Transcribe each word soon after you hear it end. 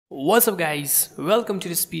What's up guys, welcome to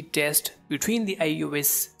the speed test between the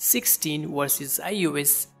iOS 16 versus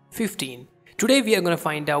iOS 15. Today we are going to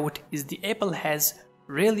find out is the Apple has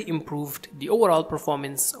really improved the overall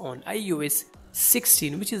performance on iOS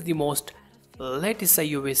 16, which is the most latest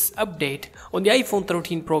iOS update. On the iPhone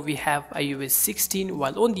 13 Pro we have iOS 16,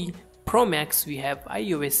 while on the Pro Max we have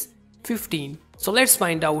iOS 15. So let's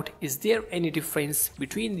find out, is there any difference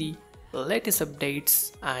between the latest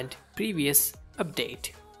updates and previous update.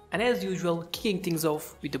 And as usual, kicking things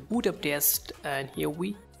off with the boot up test, and here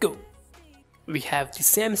we go. We have the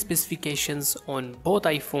same specifications on both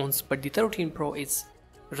iPhones, but the 13 Pro is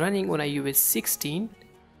running on iOS 16.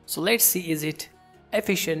 So let's see, is it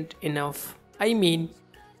efficient enough?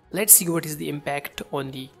 Let's see what is the impact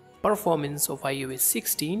on the performance of iOS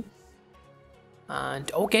 16.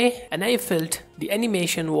 And okay, and I felt the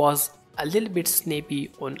animation was a little bit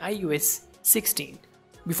snappy on iOS 16.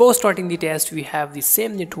 Before starting the test, we have the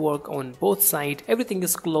same network on both sides. Everything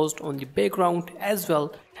is closed on the background as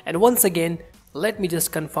well. And once again, let me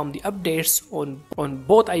just confirm the updates on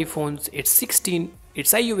both iPhones. It's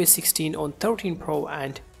iOS 16 on 13 Pro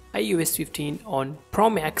and iOS 15 on Pro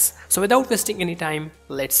Max. So without wasting any time,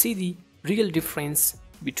 let's see the real difference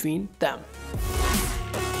between them.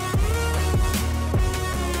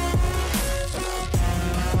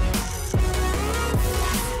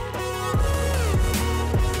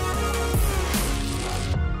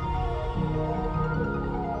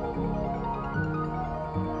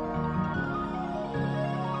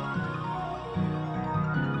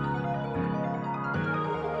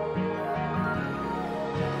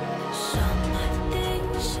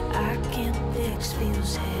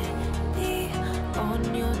 Feels heavy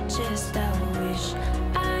on your chest. I wish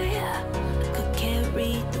I could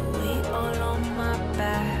carry the weight all on my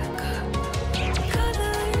back.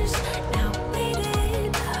 Colors now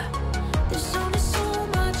faded. There's only so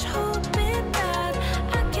much hoping that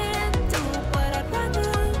I can do, but I'd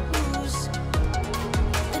rather lose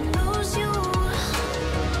than lose you.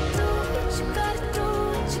 Do what you gotta do,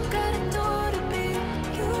 what you gotta do to be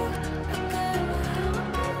you.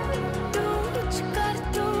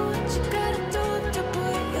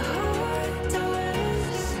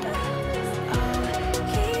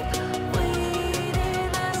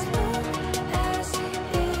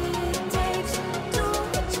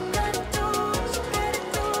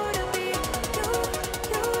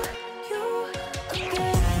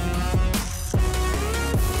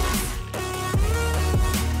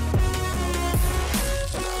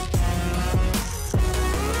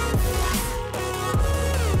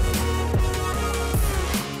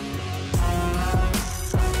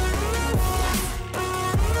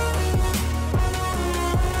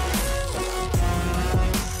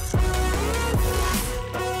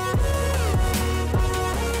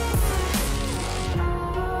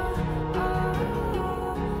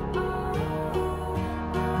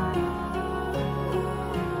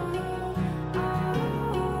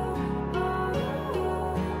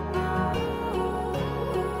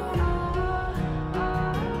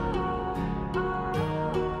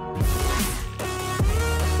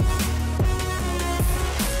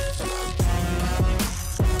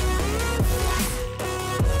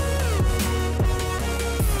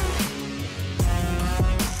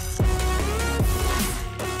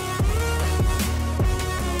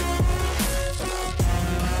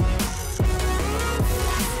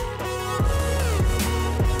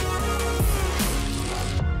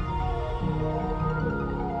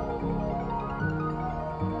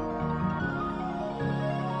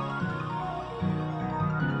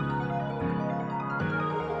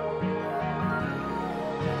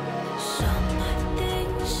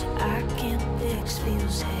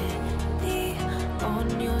 Feels heavy on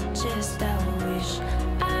your chest. I wish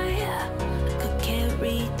I could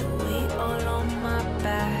carry the weight all on my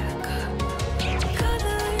back.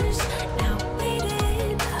 Colors now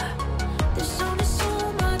faded. There's only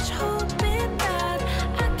so much hoping that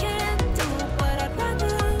I can do, but I'd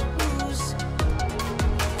rather lose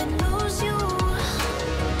than lose you.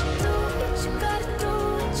 Do what you gotta do,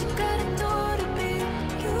 what you gotta do to be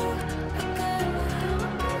you.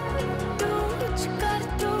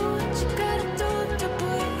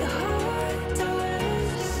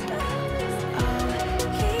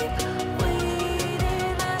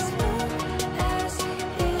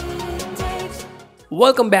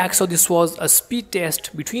 Welcome back. So this was a speed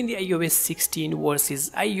test between the iOS 16 versus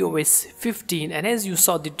iOS 15, and as you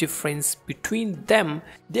saw the difference between them,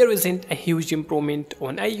 there isn't a huge improvement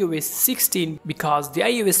on iOS 16 because the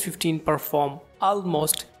iOS 15 performed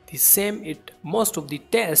almost the same at most of the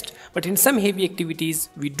test, but in some heavy activities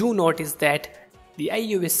we do notice that the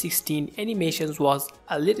iOS 16 animations was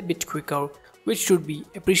a little bit quicker, which should be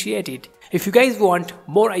appreciated. If you guys want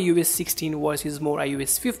more iOS 16 versus more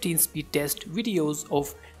iOS 15 speed test videos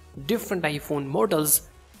of different iPhone models,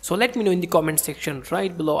 so let me know in the comment section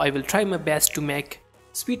right below. I will try my best to make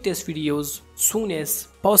speed test videos soon as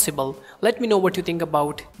possible. Let me know what you think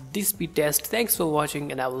about this speed test. Thanks for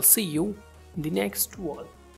watching, and I will see you in the next one.